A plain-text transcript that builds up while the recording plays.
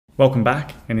Welcome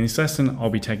back, and in this lesson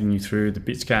I'll be taking you through the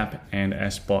Bitsgap and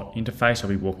Sbot interface. I'll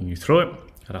be walking you through it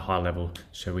at a high level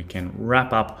so we can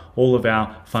wrap up all of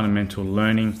our fundamental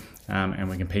learning and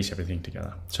we can piece everything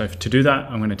together. So to do that,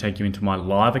 I'm going to take you into my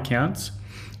live accounts.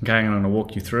 Okay, I'm going to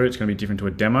walk you through. It's going to be different to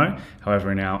a demo.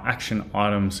 However, in our action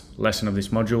items lesson of this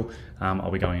module, I'll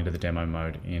be going into the demo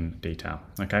mode in detail.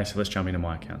 Okay, so let's jump into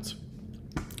my accounts.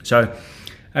 So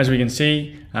as we can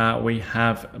see, we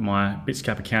have my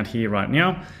Bitsgap account here right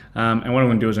now. And what I'm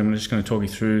going to do is I'm just going to talk you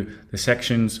through the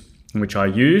sections in which I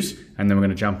use, and then we're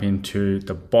going to jump into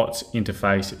the bots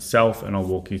interface itself, and I'll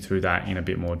walk you through that in a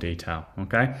bit more detail.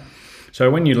 Okay. So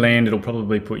when you land, it'll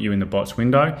probably put you in the bots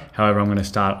window. However, I'm going to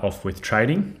start off with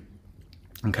trading.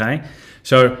 Okay.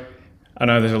 So I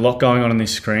know there's a lot going on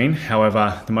this screen.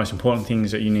 However, the most important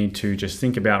things that you need to just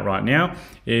think about right now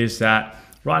is that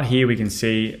right here we can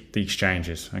see the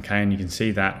exchanges, okay, and you can see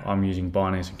that I'm using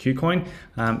Binance and KuCoin.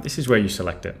 This is where you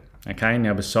select it, okay.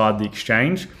 Now beside the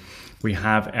exchange, we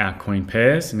have our coin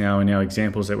pairs. Now in our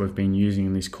examples that we've been using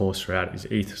in this course throughout is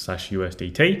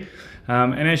ETH/USDT.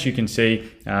 And as you can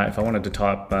see, if I wanted to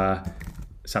type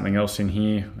something else in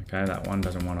here, okay, that one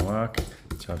doesn't want to work,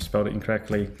 so I've spelled it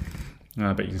incorrectly.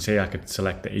 But you can see I could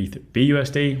select the ETH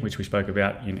BUSD, which we spoke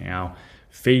about in our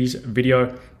fees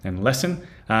video and lesson.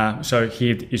 So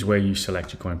here is where you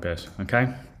select your coin pairs,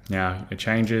 okay? Now it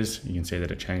changes, you can see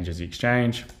that it changes the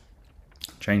exchange,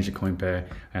 change the coin pair,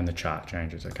 and the chart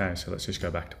changes, okay? So let's just go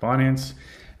back to Binance,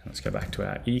 and let's go back to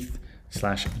our ETH/USDT,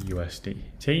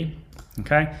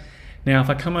 okay? Now if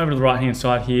I come over to the right hand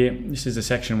side here, this is the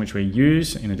section which we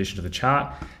use in addition to the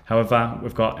chart. However,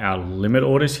 we've got our limit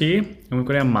orders here, and we've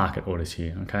got our market orders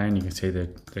here, okay? And you can see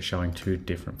that they're showing two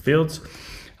different fields.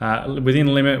 Within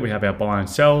limit, we have our buy and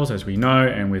sells, as we know,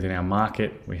 and within our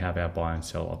market, we have our buy and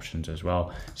sell options as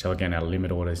well. So again, our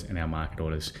limit orders and our market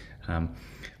orders.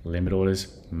 Limit orders,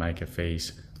 maker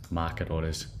fees, market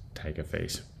orders, taker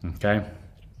fees, okay?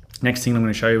 Next thing I'm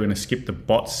going to show you, we're going to skip the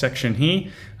bots section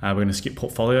here. We're going to skip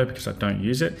portfolio because I don't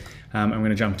use it. I'm going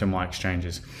to jump to my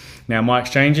exchanges. Now my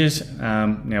exchanges,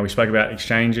 now we spoke about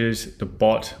exchanges, the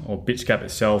bot or Bitsgap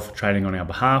itself trading on our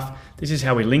behalf. This is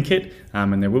how we link it,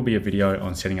 and there will be a video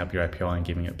on setting up your API and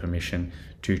giving it permission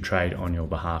to trade on your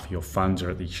behalf. Your funds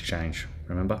are at the exchange,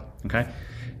 remember? Okay.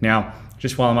 Now,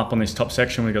 just while I'm up on this top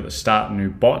section, we've got the start new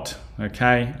bot,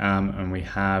 okay, and we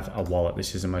have a wallet.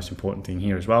 This is the most important thing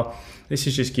here as well. This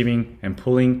is just giving and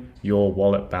pulling your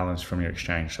wallet balance from your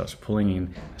exchange. So it's pulling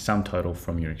in a sum total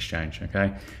from your exchange,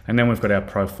 okay? And then we've got our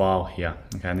profile here,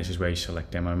 okay, and this is where you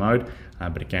select demo mode.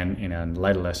 But again, in a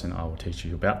later lesson, I will teach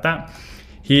you about that.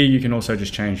 Here, you can also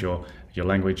just change your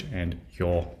language and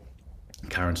your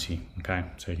currency, okay?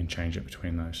 So you can change it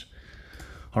between those.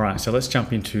 All right, so let's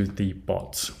jump into the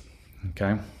bots,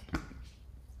 okay?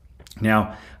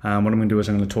 Now, what I'm going to do is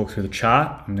I'm going to talk through the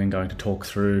chart. I'm then going to talk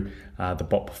through the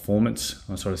bot performance,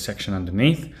 a sort of section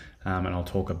underneath, and I'll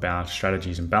talk about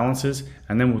strategies and balances,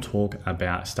 and then we'll talk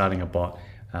about starting a bot,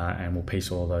 and we'll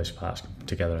piece all of those parts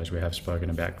together as we have spoken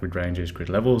about grid ranges, grid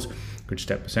levels, grid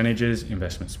step percentages,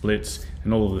 investment splits,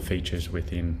 and all of the features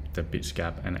within the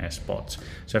Bitsgap and Sbots.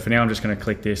 So for now, I'm just going to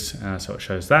click this so it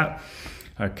shows that,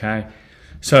 okay?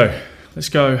 So let's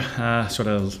go sort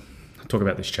of talk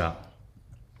about this chart.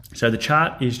 So the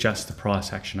chart is just the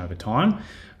price action over time,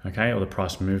 okay, or the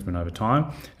price movement over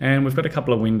time. And we've got a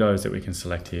couple of windows that we can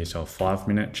select here. So a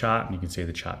 5-minute chart, and you can see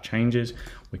the chart changes.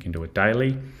 We can do it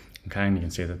daily, okay, and you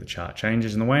can see that the chart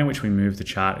changes. And the way in which we move the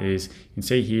chart is, you can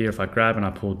see here, if I grab and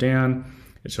I pull down,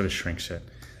 it sort of shrinks it.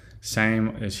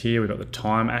 Same as here, we've got the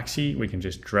time axis. We can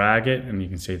just drag it, and you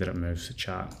can see that it moves the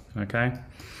chart, okay?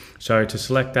 So to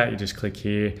select that, you just click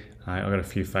here. I've got a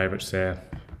few favorites there,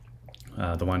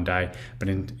 the 1 day. But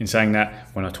in saying that,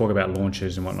 when I talk about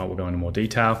launches and whatnot, we'll go into more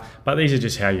detail. But these are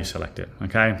just how you select it,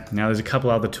 okay? Now there's a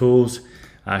couple other tools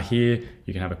here.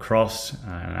 You can have a cross,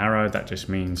 an arrow. That just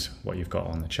means what you've got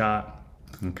on the chart,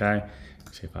 okay?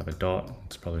 See if I have a dot,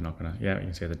 it's probably not gonna, yeah, you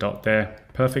can see the dot there,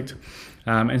 perfect.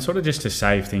 And sort of just to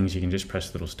save things, you can just press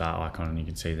the little star icon and you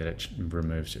can see that it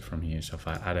removes it from here. So if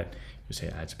I add it, you'll see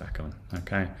it adds back on,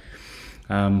 okay?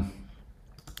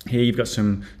 Here you've got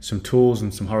some tools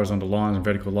and some horizontal lines and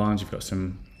vertical lines. You've got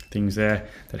some things there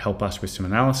that help us with some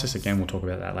analysis. Again, we'll talk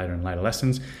about that later in later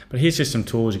lessons. But here's just some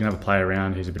tools you can have a play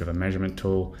around. Here's a bit of a measurement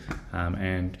tool,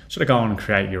 and sort of go on and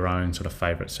create your own sort of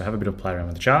favorites. So have a bit of play around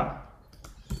with the chart.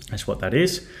 That's what that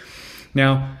is.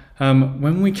 Now,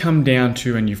 when we come down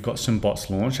to, and you've got some bots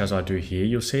launched, as I do here,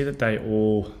 you'll see that they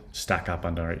all stack up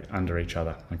under each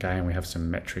other, okay? And we have some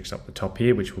metrics up the top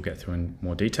here, which we'll get through in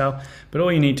more detail. But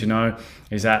all you need to know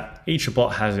is that each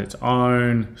bot has its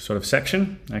own sort of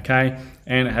section, okay?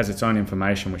 And it has its own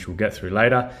information, which we'll get through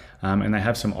later. And they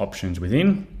have some options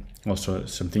within, also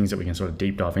some things that we can sort of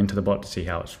deep dive into the bot to see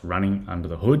how it's running under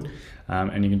the hood.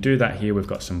 And you can do that here. We've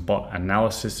got some bot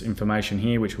analysis information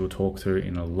here, which we'll talk through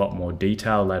in a lot more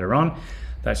detail later on.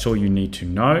 That's all you need to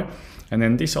know. And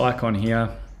then this icon here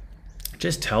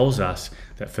just tells us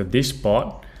that for this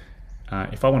bot,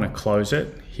 if I want to close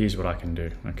it, here's what I can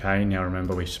do. Okay, now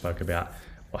remember we spoke about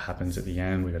what happens at the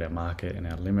end. We've got our market and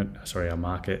our limit, our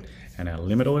market and our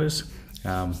limit orders.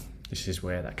 This is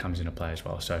where that comes into play as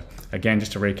well. So again,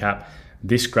 just to recap,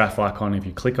 this graph icon, if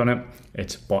you click on it,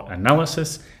 it's bot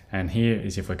analysis. And here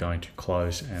is if we're going to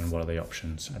close and what are the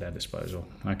options at our disposal,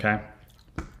 okay?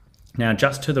 Now,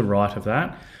 just to the right of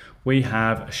that, we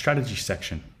have a strategy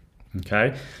section,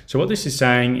 okay? So what this is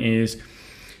saying is,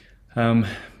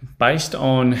 based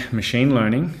on machine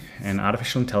learning and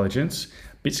artificial intelligence,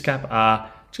 Bitsgap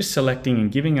are just selecting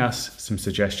and giving us some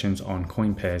suggestions on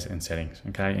coin pairs and settings,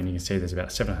 okay? And you can see there's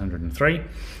about 703,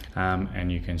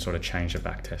 and you can sort of change the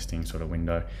back testing sort of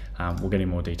window. We'll get in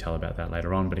more detail about that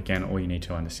later on, but again, all you need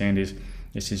to understand is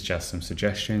this is just some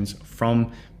suggestions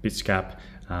from Bitsgap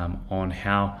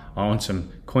on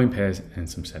some coin pairs and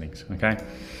some settings, okay?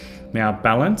 Now,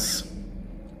 balance,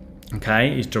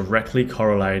 okay, is directly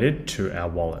correlated to our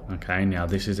wallet, okay? Now,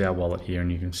 this is our wallet here,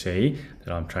 and you can see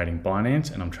that I'm trading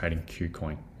Binance and I'm trading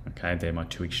KuCoin, okay? They're my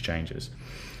two exchanges.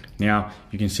 Now,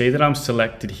 you can see that I'm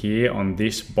selected here on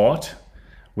this bot,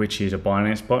 which is a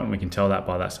Binance bot, and we can tell that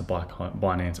by that's a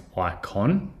Binance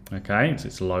icon, okay? It's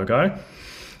its logo.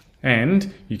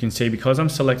 And you can see because I'm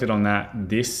selected on that,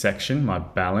 this section, my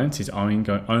balance is only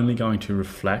going to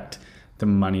reflect the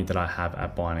money that I have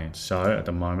at Binance. So at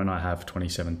the moment I have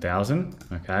 27,000,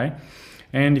 okay?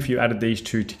 And if you added these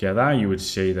two together, you would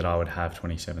see that I would have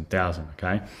 27,000,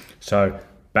 okay? So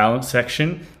balance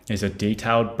section is a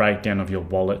detailed breakdown of your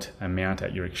wallet amount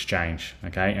at your exchange,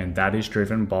 okay? And that is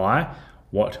driven by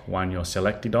what one you're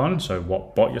selected on. So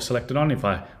what bot you're selected on. If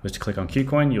I was to click on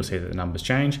KuCoin, you'll see that the numbers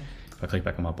change. If I click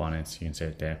back on my Binance, you can see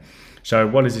it there. So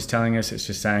what is this telling us? It's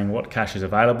just saying what cash is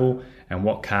available and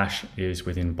what cash is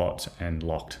within bots and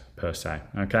locked per se,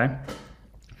 okay?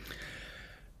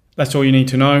 That's all you need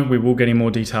to know. We will get in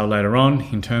more detail later on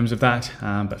in terms of that.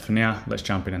 But for now, let's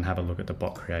jump in and have a look at the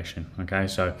bot creation, okay?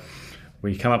 So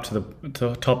we come up to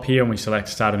the top here and we select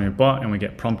start a new bot and we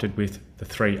get prompted with the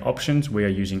three options. We are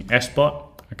using Sbot,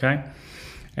 okay?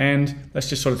 And let's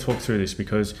just sort of talk through this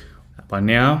because by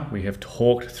now we have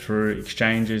talked through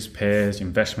exchanges, pairs,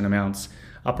 investment amounts,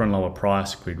 upper and lower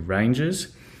price, grid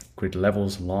ranges, grid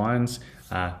levels, lines,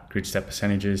 grid step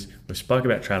percentages. We've spoken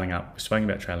about trailing up, we've spoken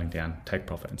about trailing down, take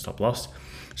profit and stop loss.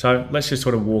 So let's just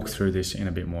sort of walk through this in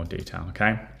a bit more detail,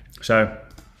 okay? So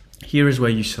here is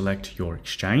where you select your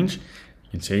exchange.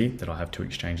 You can see that I have two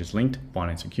exchanges linked,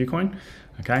 Binance and KuCoin,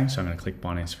 okay? So I'm gonna click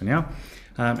Binance for now.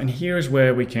 And here is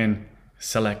where we can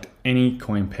select any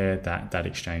coin pair that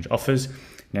exchange offers.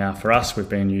 Now for us, we've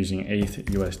been using ETH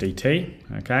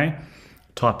USDT, okay?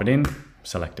 Type it in,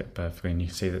 select it perfectly, and you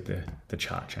see that the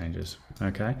chart changes,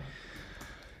 okay?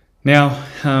 Now,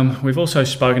 we've also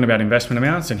spoken about investment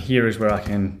amounts, and here is where I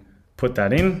can put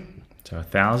that in, so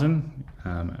 1,000,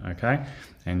 okay?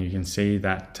 And you can see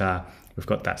that we've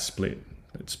got that split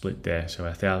there. So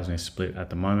 1,000 is split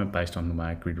at the moment based on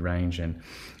my grid range and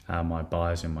my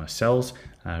buys and my sells.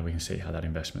 We can see how that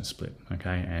investment split,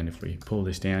 okay? And if we pull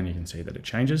this down, you can see that it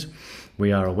changes.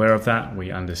 We are aware of that,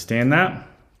 we understand that,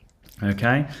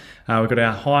 okay? We've got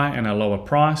our high and our lower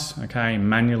price, okay?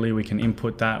 Manually we can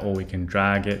input that or we can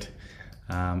drag it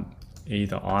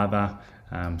either.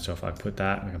 So if I put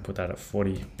that, we can put that at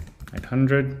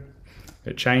 4,800,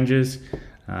 it changes.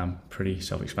 Pretty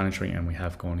self-explanatory, and we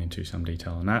have gone into some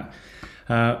detail on that.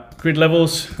 Grid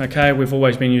levels, okay, we've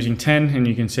always been using 10, and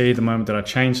you can see the moment that I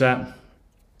change that,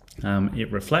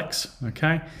 it reflects,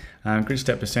 okay. Grid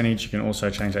step percentage, you can also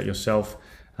change that yourself,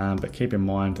 but keep in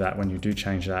mind that when you do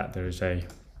change that, there is a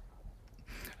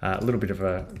little bit of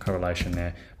a correlation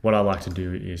there. What I like to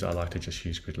do is I like to just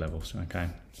use grid levels, okay,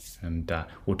 and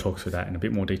we'll talk through that in a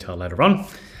bit more detail later on.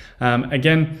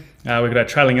 Again, we've got our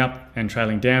trailing up and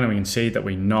trailing down, and we can see that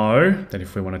we know that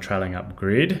if we want a trailing up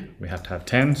grid, we have to have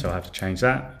 10, so I have to change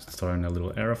that. It's throwing a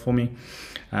little error for me.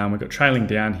 We've got trailing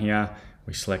down here,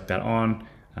 we select that on,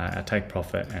 our take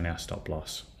profit, and our stop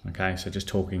loss. Okay, so just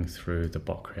talking through the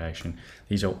bot creation.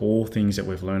 These are all things that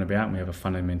we've learned about and we have a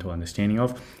fundamental understanding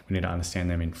of. We need to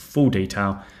understand them in full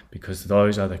detail because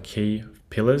those are the key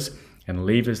pillars and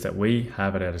levers that we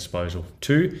have at our disposal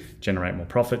to generate more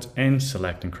profits and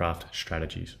select and craft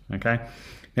strategies. Okay,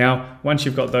 now once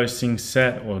you've got those things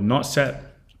set or not set,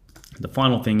 the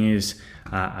final thing is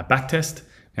a backtest.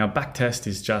 Now, backtest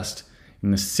is just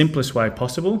in the simplest way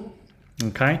possible.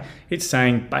 Okay, it's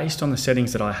saying based on the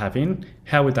settings that I have in,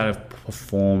 how would that have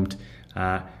performed?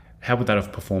 How would that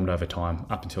have performed over time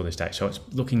up until this date? So it's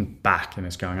looking back and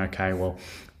it's going, okay, well,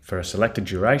 for a selected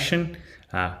duration,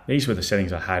 these were the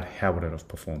settings I had. How would it have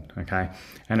performed? Okay,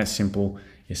 and it's simple.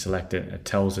 You select it. It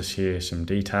tells us here some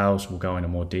details. We'll go into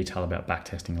more detail about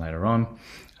backtesting later on,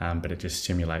 but it just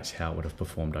simulates how it would have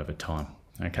performed over time.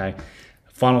 Okay.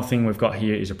 Final thing we've got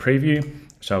here is a preview.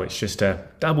 So it's just a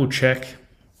double check.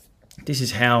 This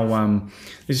is how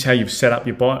you've set up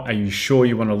your bot. Are you sure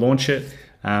you want to launch it?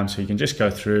 So you can just go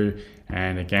through,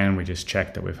 and again, we just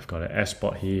check that we've got an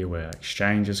Sbot here where our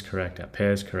exchange is correct, our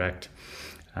pair is correct.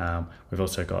 We've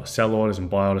also got sell orders and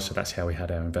buy orders, so that's how we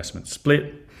had our investment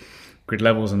split. Grid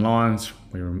levels and lines,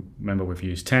 we remember we've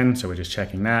used 10, so we're just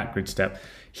checking that. Grid step.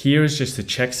 Here is just the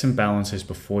checks and balances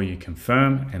before you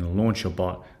confirm and launch your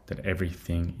bot that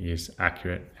everything is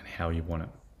accurate and how you want it.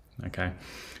 Okay,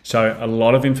 so a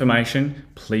lot of information.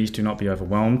 Please do not be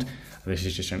overwhelmed. This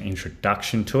is just an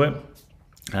introduction to it,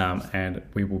 and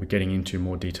we will be getting into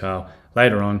more detail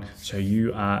later on. So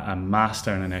you are a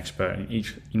master and an expert in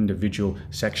each individual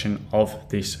section of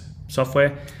this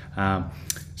software.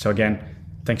 So again,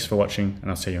 thanks for watching, and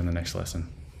I'll see you in the next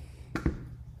lesson.